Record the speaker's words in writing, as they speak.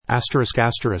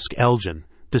**** Elgin,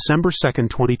 December 2,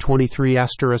 2023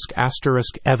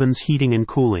 **** Evans Heating and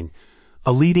Cooling,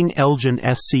 a leading Elgin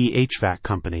SC HVAC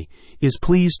company, is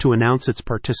pleased to announce its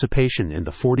participation in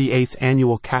the 48th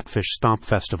Annual Catfish Stomp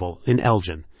Festival in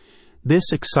Elgin.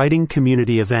 This exciting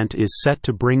community event is set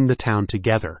to bring the town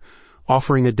together,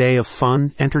 offering a day of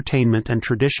fun, entertainment, and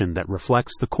tradition that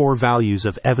reflects the core values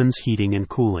of Evans Heating and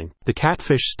Cooling. The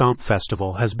Catfish Stomp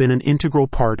Festival has been an integral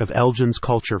part of Elgin's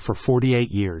culture for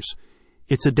 48 years.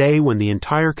 It's a day when the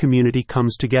entire community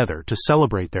comes together to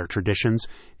celebrate their traditions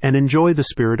and enjoy the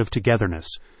spirit of togetherness.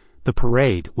 The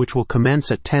parade, which will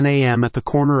commence at 10 a.m. at the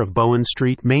corner of Bowen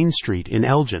Street, Main Street in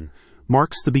Elgin,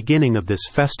 marks the beginning of this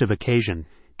festive occasion,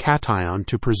 cation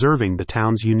to preserving the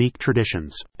town's unique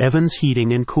traditions. Evans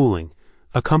Heating and Cooling,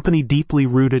 a company deeply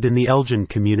rooted in the Elgin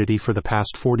community for the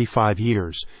past 45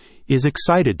 years, is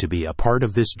excited to be a part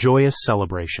of this joyous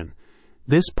celebration.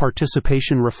 This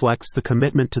participation reflects the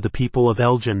commitment to the people of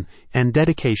Elgin and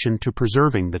dedication to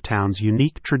preserving the town's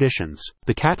unique traditions.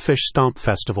 The Catfish Stomp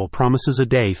Festival promises a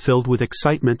day filled with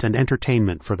excitement and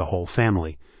entertainment for the whole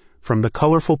family. From the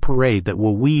colorful parade that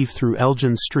will weave through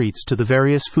Elgin's streets to the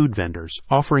various food vendors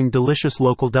offering delicious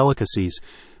local delicacies,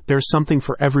 there's something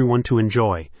for everyone to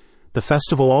enjoy. The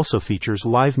festival also features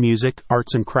live music,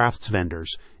 arts and crafts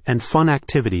vendors, and fun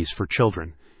activities for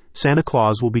children. Santa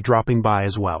Claus will be dropping by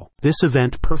as well. This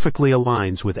event perfectly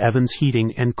aligns with Evans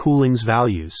Heating and Cooling's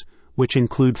values, which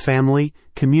include family,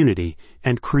 community,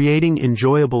 and creating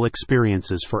enjoyable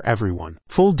experiences for everyone.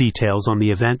 Full details on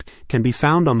the event can be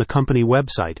found on the company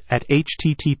website at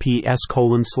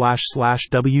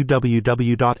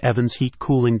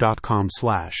https://www.evansheatcooling.com/.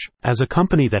 As a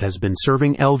company that has been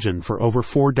serving Elgin for over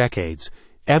 4 decades,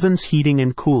 Evans Heating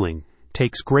and Cooling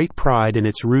takes great pride in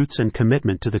its roots and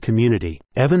commitment to the community.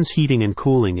 Evans Heating and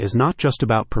Cooling is not just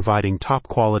about providing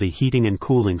top-quality heating and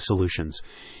cooling solutions.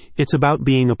 It's about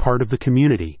being a part of the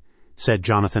community, said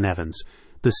Jonathan Evans,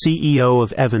 the CEO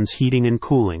of Evans Heating and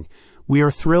Cooling. We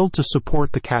are thrilled to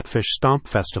support the Catfish Stomp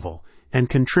Festival and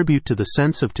contribute to the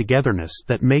sense of togetherness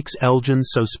that makes Elgin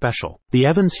so special. The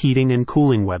Evans Heating and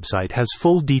Cooling website has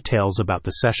full details about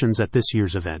the sessions at this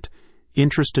year's event.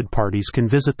 Interested parties can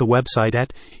visit the website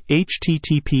at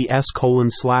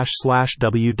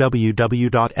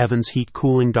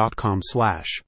https://www.evansheatcooling.com/.